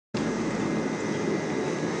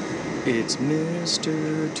It's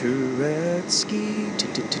Mr. Turetsky,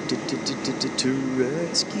 Turetsky,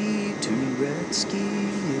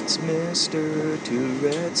 it's Mr.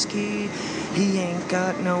 Turetsky. He ain't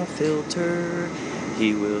got no filter,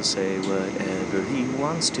 he will say whatever he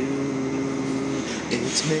wants to.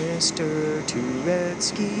 It's Mr.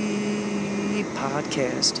 Turetsky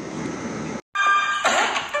Podcast.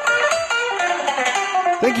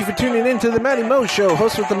 Thank you for tuning in to the Matty Mo Show,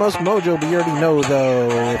 host with the most mojo, but you already know, though.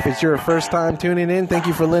 If it's your first time tuning in, thank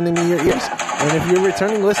you for lending me your ears. And if you're a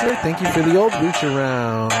returning listener, thank you for the old reach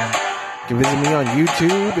around. You can visit me on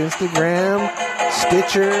YouTube, Instagram,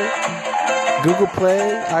 Stitcher, Google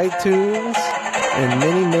Play, iTunes, and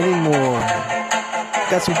many, many more.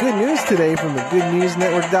 Got some good news today from the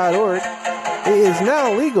goodnewsnetwork.org. It is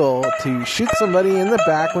now illegal to shoot somebody in the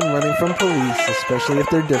back when running from police, especially if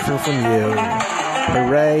they're different from you.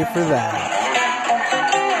 Hooray for that.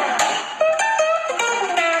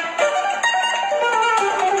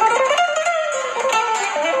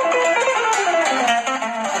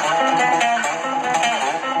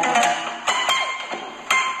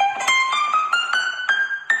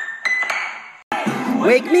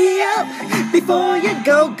 Wake me up before you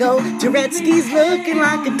go. Turetsky's looking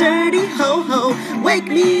like a dirty ho-ho. Wake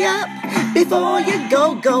me up before you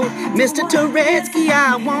go. Mr. Turetsky,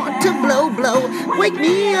 I want to blow. Wake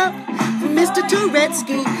me up, Mr.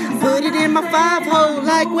 Turetsky. Put it in my 5-hole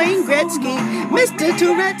like Wayne Gretzky. Mr.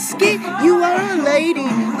 Turetsky, you are a lady.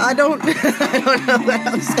 I don't know what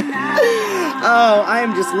I'm saying. Oh, I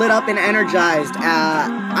am just lit up and energized.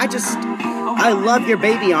 I love your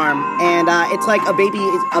baby arm, and it's like a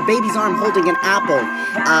baby's arm holding an apple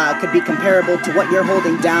could be comparable to what you're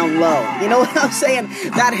holding down low. You know what I'm saying?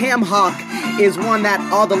 That ham hock is one that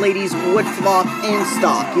all the ladies would flock in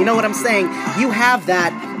stock. You know what I'm saying? You have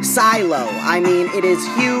that silo. I mean, it is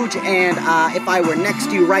huge, and if I were next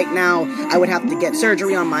to you right now, I would have to get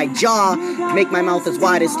surgery on my jaw, make my mouth as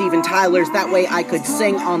wide as Steven Tyler's. That way I could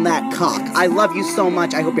sing on that cock. I love you so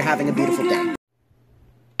much. I hope you're having a beautiful day.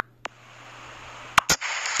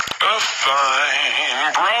 A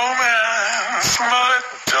fine bromance, my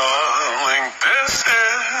darling, this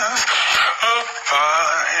is a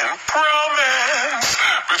fine bromance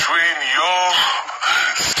between your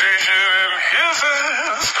station and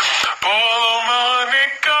his's. Polo money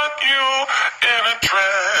got you in a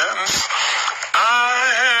trance.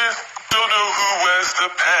 I don't know who wears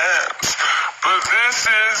the pants, but this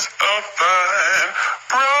is a fine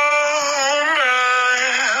bromance.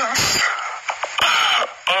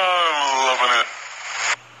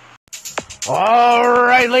 All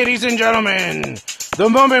right, ladies and gentlemen, the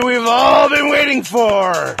moment we've all been waiting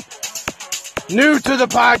for. New to the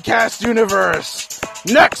podcast universe,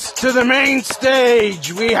 next to the main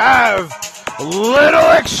stage, we have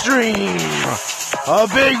Little Extreme. A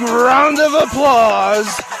big round of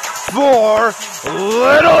applause for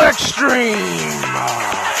Little Extreme.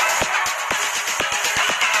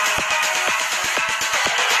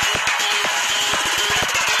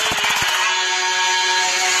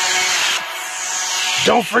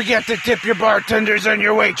 Don't forget to tip your bartenders and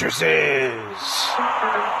your waitresses.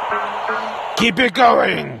 Keep it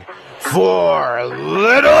going for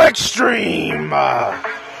Little Extreme. All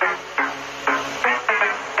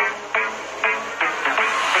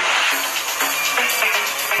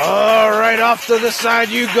right, off to the side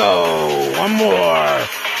you go. One more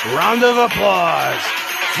round of applause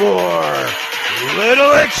for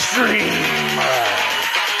Little Extreme.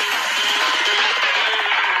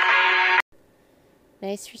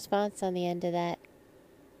 Nice response on the end of that.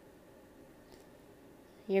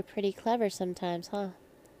 You're pretty clever sometimes, huh?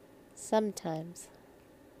 Sometimes.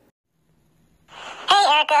 Hey,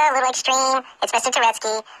 Erica, Little Extreme. It's Mr.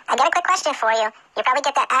 Turetsky. I got a quick question for you. You probably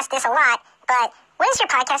get asked this a lot, but what is your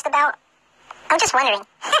podcast about? I'm just wondering.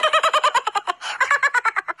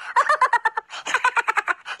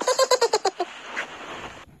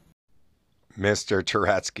 Mr.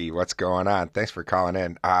 Turetsky, what's going on? Thanks for calling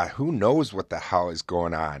in. Who knows what the hell is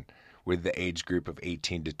going on with the age group of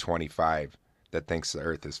 18 to 25 that thinks the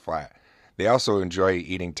earth is flat? They also enjoy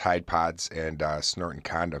eating Tide Pods and snorting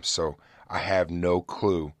condoms, so I have no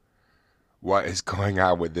clue what is going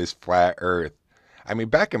on with this flat earth. I mean,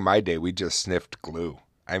 back in my day, we just sniffed glue.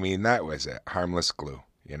 I mean, that was it. Harmless glue,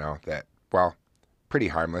 you know, that, well, pretty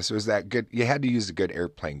harmless. It was that good. You had to use a good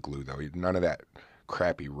airplane glue, though. None of that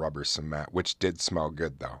crappy rubber cement, which did smell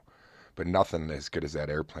good, though. But nothing as good as that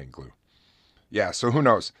airplane glue. Yeah, so who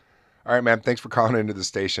knows? All right, man, thanks for calling into the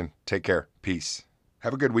station. Take care. Peace.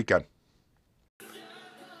 Have a good weekend.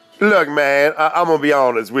 Look, man, I'm going to be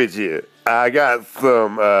honest with you. I got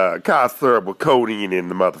some cough syrup with codeine in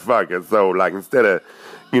the motherfucker. So, like, instead of,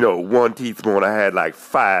 1 teaspoon, I had like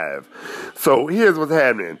 5. So, here's what's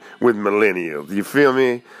happening with millennials. You feel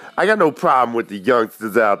me? I got no problem with the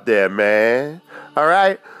youngsters out there, man. All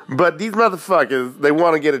right? But these motherfuckers, they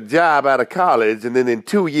want to get a job out of college, and then in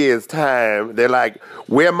 2 years' time, they're like,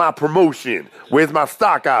 where's my promotion? Where's my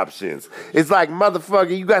stock options? It's like,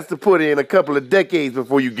 motherfucker, you got to put in a couple of decades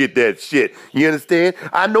before you get that shit. You understand?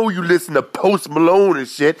 I know you listen to Post Malone and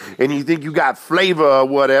shit, and you think you got flavor or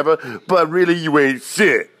whatever, but really you ain't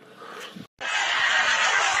shit.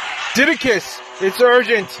 Didicus, it's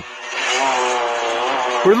urgent.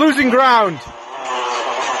 We're losing ground.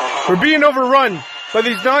 We're being overrun by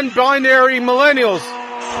these non-binary millennials.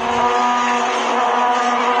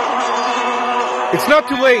 It's not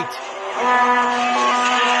too late.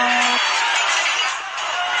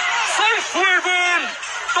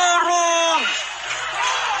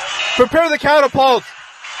 Prepare the catapult.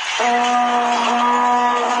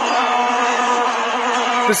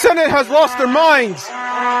 The Senate has lost their minds.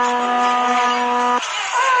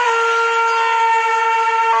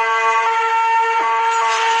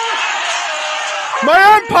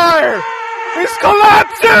 My empire is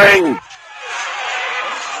collapsing!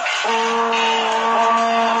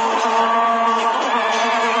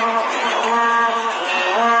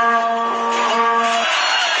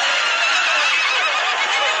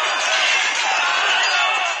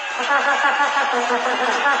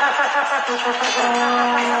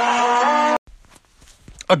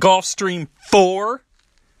 A Gulfstream 4?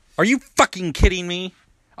 Are you fucking kidding me?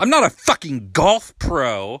 I'm not a fucking golf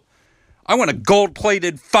pro. I want a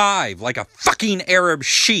gold-plated 5, like a fucking Arab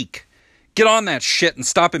sheik. Get on that shit and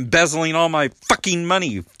stop embezzling all my fucking money,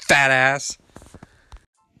 you fat ass.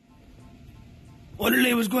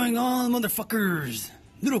 Orderly, what's going on, motherfuckers?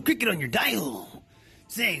 Little cricket on your dial.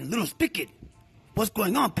 Saying, little spigot. What's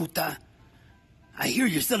going on, puta? I hear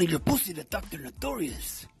you're selling your pussy to Dr.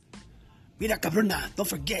 Notorious. Mira, cabrona, don't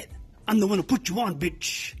forget. I'm the one who put you on,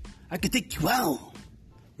 bitch. I can take you out.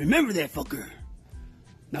 Remember that, fucker.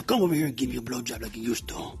 Now come over here and give me a blowjob like you used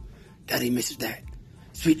to. Daddy misses that.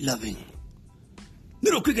 Sweet loving.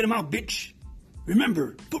 Little quick in the mouth, bitch.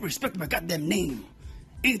 Remember, put respect on my goddamn name.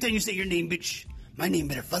 Anytime you say your name, bitch, my name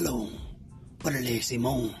better follow. Orale,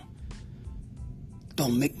 Simon.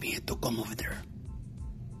 Don't make me have to come over there.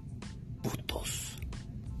 Putos.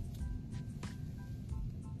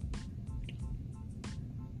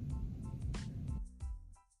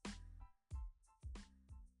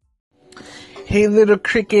 Hey little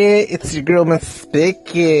cricket, it's your girl Miss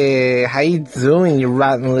Spicket. How you doing, you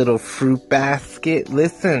rotten little fruit basket?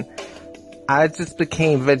 Listen, I just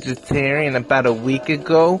became vegetarian about a week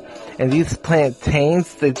ago, and these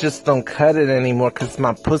plantains, they just don't cut it anymore because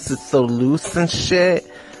my pussy's so loose and shit.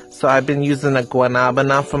 So I've been using a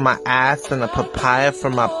guanabana for my ass and a papaya for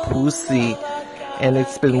my pussy, and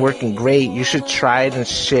it's been working great. You should try it and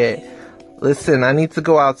shit. Listen, I need to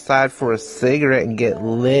go outside for a cigarette and get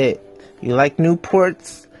lit. You like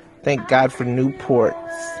Newports? Thank God for Newports.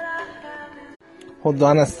 Hold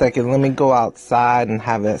on a second. Let me go outside and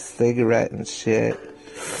have a cigarette and shit.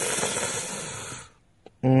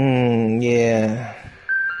 Yeah.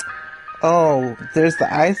 Oh, there's the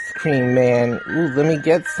ice cream, man. Ooh, let me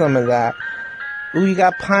get some of that. Ooh, you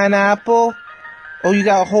got pineapple? Oh, you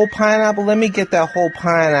got a whole pineapple? Let me get that whole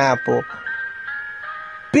pineapple.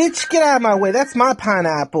 Bitch, get out of my way. That's my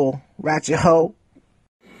pineapple, ratchet hoe.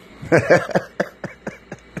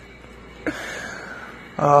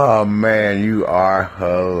 Oh man, you are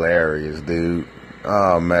hilarious, dude.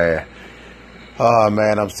 Oh man,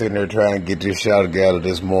 I'm sitting there trying to get this show together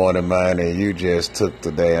this morning, man, and you just took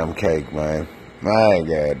the damn cake, man. My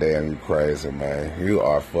goddamn, you crazy, man. You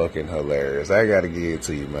are fucking hilarious. I gotta give it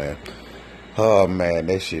to you, man. Oh man,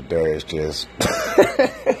 that shit there is just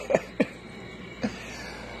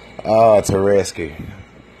oh, Tereski.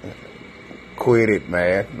 Quit it,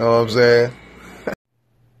 man. Know what I'm saying?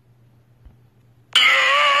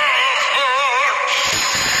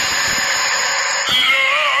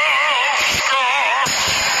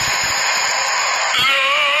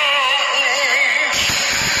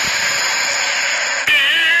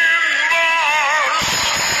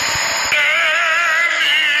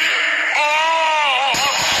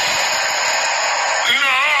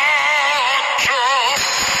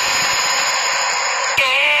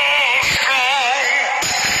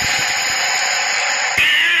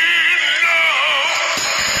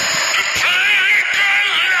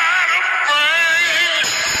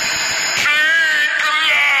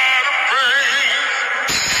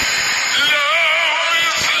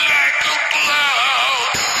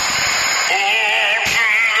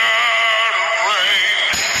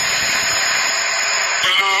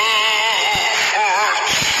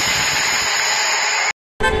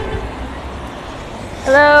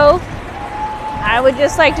 Hello. I would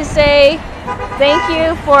just like to say thank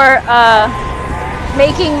you for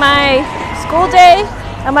making my school day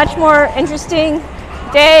a much more interesting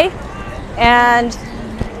day, and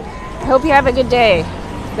I hope you have a good day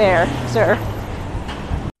there, sir.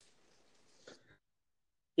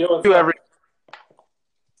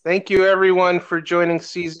 Thank you, everyone, for joining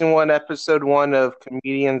Season 1, Episode 1 of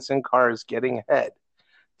Comedians in Cars Getting Ahead.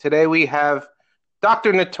 Today we have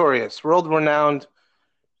Dr. Notorious, world-renowned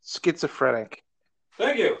schizophrenic.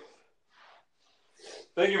 Thank you.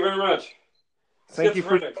 Thank you very much. Thank you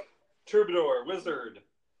for... Troubadour, wizard,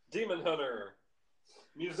 demon hunter,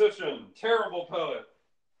 musician, terrible poet,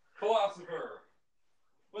 philosopher.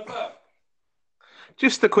 What's up?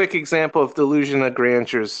 Just a quick example of delusion of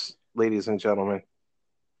grandeurs, ladies and gentlemen.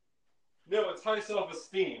 No, it's high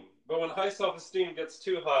self-esteem. But when high self-esteem gets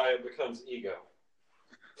too high, it becomes ego.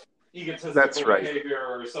 Egotistical behavior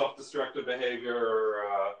or self-destructive behavior or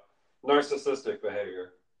narcissistic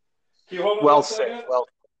behavior. Can you hold on Well a second? said. Well,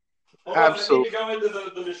 hold absolutely. on, I need to go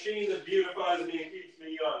into the machine that beautifies me and keeps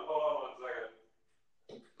me young. Hold on 1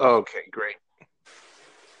 second. Okay, great.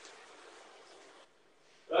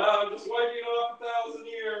 I'm just wiping off 1,000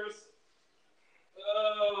 years.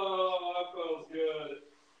 Oh, that feels good.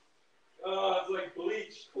 It's like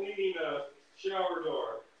bleach cleaning a shower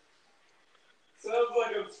door. Sounds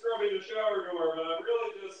like I'm scrubbing a shower door, but I'm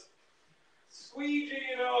really just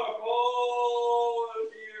squeegeeing off all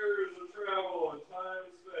those years of travel and time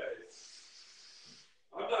and space.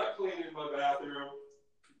 I'm not cleaning my bathroom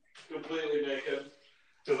completely naked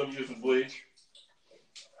because I'm using bleach.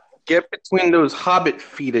 Get between those hobbit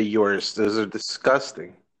feet of yours. Those are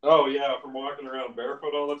disgusting. Oh, yeah, from walking around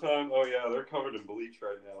barefoot all the time? Oh, yeah, they're covered in bleach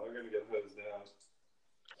right now. They're going to get hosed down.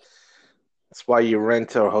 That's why you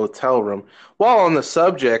rent a hotel room. While on the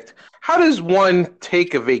subject, how does one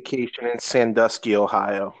take a vacation in Sandusky,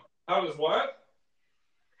 Ohio? How does what?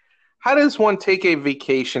 How does one take a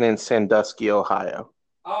vacation in Sandusky, Ohio?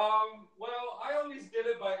 Well, I always did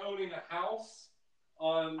it by owning a house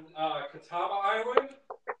on Catawba Island.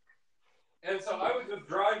 And so I would just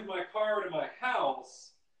drive my car to my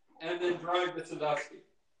house and then drive to Sandusky.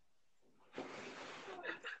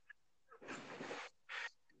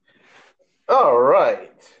 All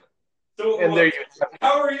right. So, and there you go.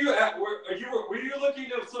 How are you at? Were you looking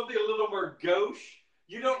at something a little more gauche?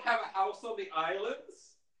 You don't have a house on the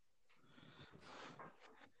islands?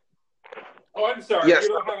 Oh, I'm sorry. Yes. You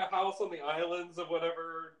don't have a house on the islands of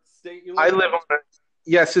whatever state you live in? I live on it.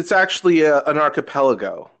 Yes, it's actually an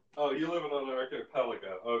archipelago. Oh, you live in an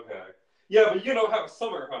archipelago. Okay. Yeah, but you don't have a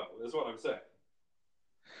summer home, is what I'm saying.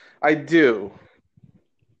 I do.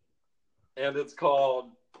 And it's called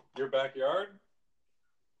your backyard?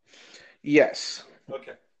 Yes.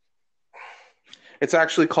 Okay. It's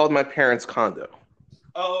actually called my parents' condo.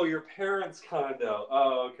 Oh, your parents' condo.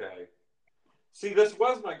 Oh, okay. See, this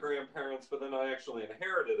was my grandparents', but then I actually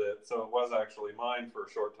inherited it, so it was actually mine for a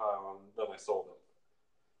short time, and then I sold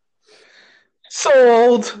it.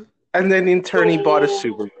 Sold! And then in turn, he bought a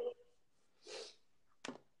Subaru.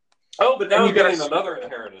 Oh, but now I'm getting another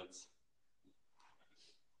inheritance.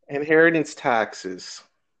 Inheritance taxes.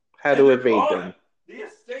 How to evade them. The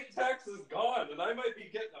estate tax is gone, and I might be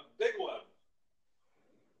getting a big one.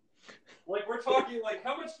 Like, we're talking, like,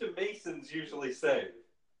 how much do Masons usually save?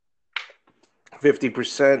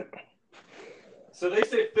 50%. So they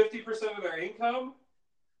save 50% of their income?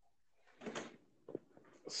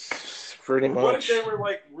 Pretty much. What if they were,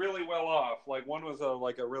 like, really well off? Like, one was a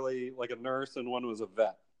nurse and one was a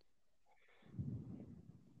vet.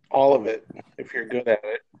 All of it, if you're good at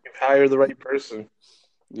it. You hire the right person.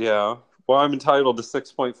 Yeah. Well, I'm entitled to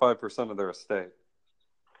 6.5% of their estate.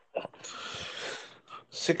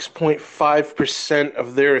 6.5%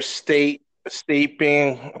 of their estate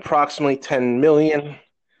being approximately $10 million.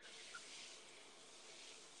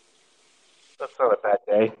 That's not a bad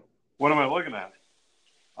day. What am I looking at?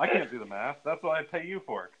 I can't do the math. That's what I pay you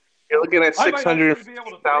for. You're looking at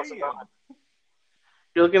 $650,000.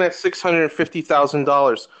 You're looking at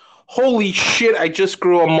 $650,000. Holy shit! I just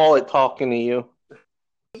grew a mullet talking to you.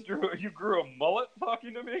 You grew a mullet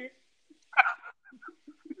talking to me?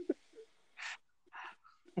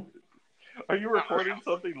 Are you recording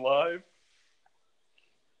something live?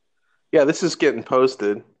 Yeah, this is getting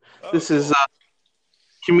posted. This is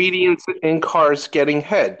Comedians in Cars Getting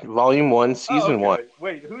Head, Volume 1, Season 1.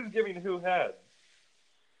 Wait, who's giving who head?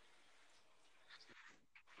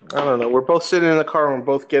 I don't know. We're both sitting in the car and we're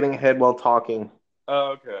both getting head while talking.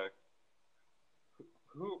 Oh, okay.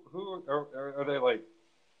 Who are they like?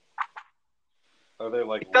 Are they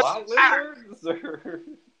like lot lizards? Or...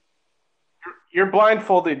 You're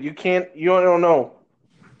blindfolded. You don't know.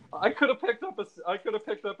 I could have picked up a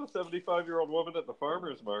 75-year-old woman at the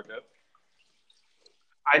farmer's market.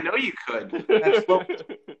 I know you could.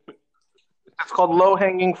 That's called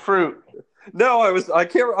low-hanging fruit. No, I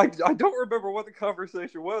don't remember what the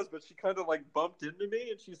conversation was, but she kind of like bumped into me,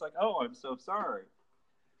 and she's like, "Oh, I'm so sorry."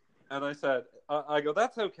 And I said, "I go,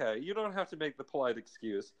 that's okay. You don't have to make the polite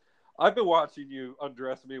excuse. I've been watching you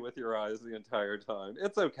undress me with your eyes the entire time.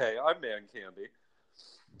 It's okay. I'm man candy."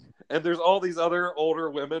 And there's all these other older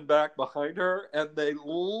women back behind her, and they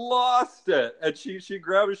lost it. And she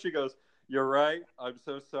grabbed me. She goes, "You're right. I'm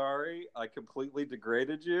so sorry. I completely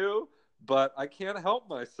degraded you, but I can't help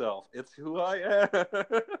myself. It's who I am."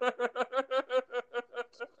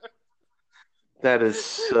 That is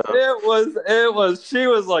so... It was. She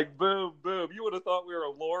was like, boom, boom. You would have thought we were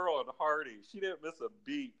Laurel and Hardy. She didn't miss a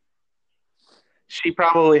beat. She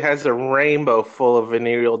probably has a rainbow full of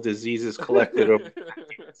venereal diseases collected over.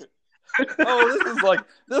 Oh,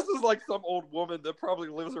 this is like some old woman that probably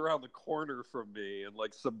lives around the corner from me in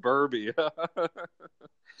like suburbia.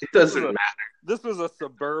 It doesn't matter. This was a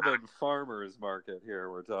suburban farmer's market here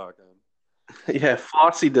we're talking. Yeah,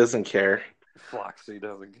 Flossie doesn't care. Floxy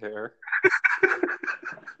doesn't care.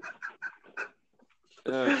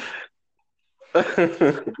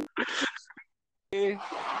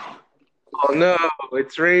 Oh no,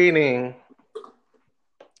 it's raining.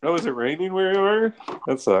 Oh, is it raining where you are?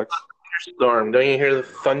 That sucks. Storm. Don't you hear the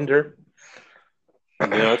thunder?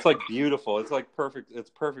 Yeah, it's like beautiful. It's like perfect. It's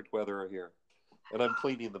perfect weather here. And I'm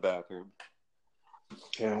cleaning the bathroom.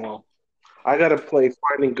 Yeah, well, I gotta play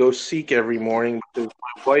Find and Go Seek every morning because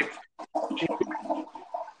my wife...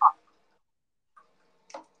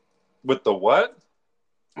 With the what?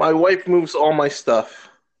 My wife moves all my stuff.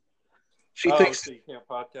 She thinks so you can't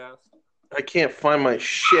podcast? I can't find my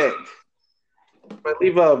shit. If I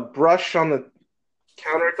leave a brush on the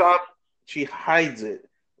countertop, she hides it.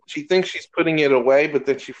 She thinks she's putting it away, but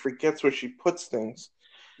then she forgets where she puts things.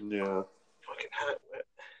 Yeah. Fucking hat wet.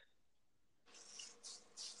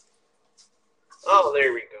 Oh,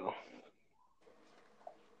 there we go.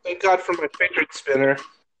 Thank God for my fidget spinner.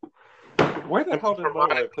 Where the hell did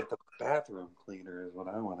I put the bathroom cleaner is what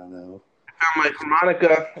I want to know. I found my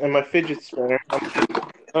harmonica and my fidget spinner.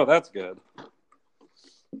 Oh, that's good.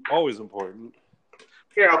 Always important.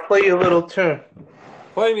 Here, I'll play you a little tune.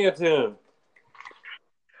 Play me a tune.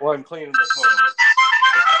 Well, I'm cleaning the toilet.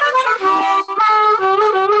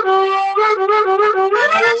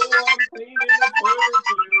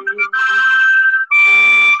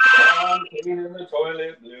 I'm cleaning the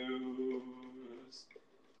toilet blues.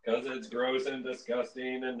 Because it's gross and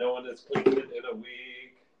disgusting and no one has cleaned it in a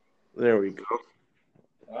week. There we go.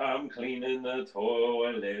 I'm cleaning the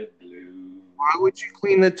toilet blues. Why would you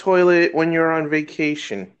clean the toilet when you're on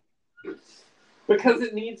vacation? Because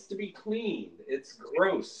it needs to be cleaned. It's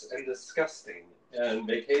gross and disgusting. And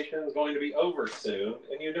vacation is going to be over soon,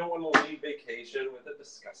 and you don't want to leave vacation with a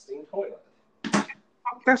disgusting toilet.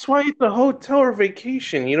 That's why it's a hotel or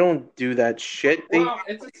vacation. You don't do that shit. Well,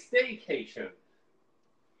 it's a staycation.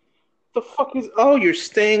 The fuck is... Oh, you're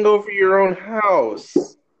staying over your own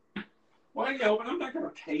house. Well, I know, but I'm not going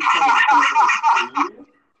to pay for it.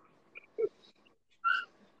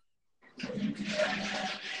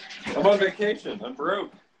 I'm on vacation. I'm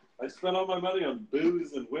broke. I spent all my money on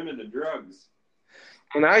booze and women and drugs.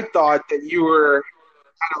 And I thought that you were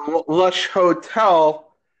at a lush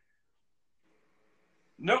hotel.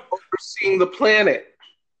 Nope. Overseeing the planet.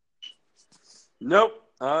 Nope.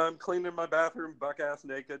 I'm cleaning my bathroom buck-ass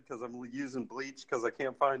naked because I'm using bleach because I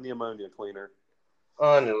can't find the ammonia cleaner.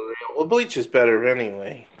 Unreal. Well, bleach is better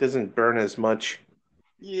anyway. It doesn't burn as much.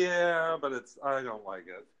 Yeah, but I don't like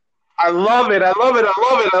it. I love it. I love it. I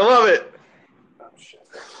love it. I love it. Oh, shit.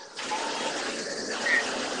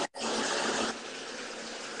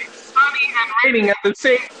 It's sunny and raining at the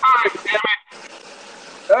same time, damn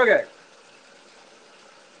it. Okay.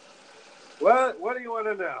 What do you want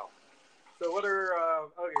to know? So what are,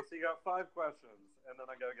 okay, so you got 5 questions, and then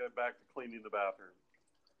I got to go back to cleaning the bathroom.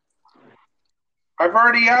 I've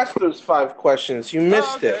already asked those 5 questions. You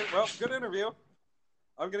missed it. Well, good interview.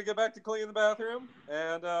 I'm going to get back to cleaning the bathroom,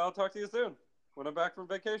 and I'll talk to you soon when I'm back from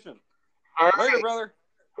vacation. All right. Later, brother.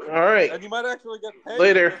 All right. And you might actually get paid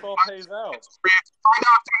later. if this all pays out. Find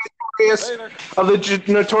out the notorious of the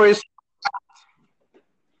notorious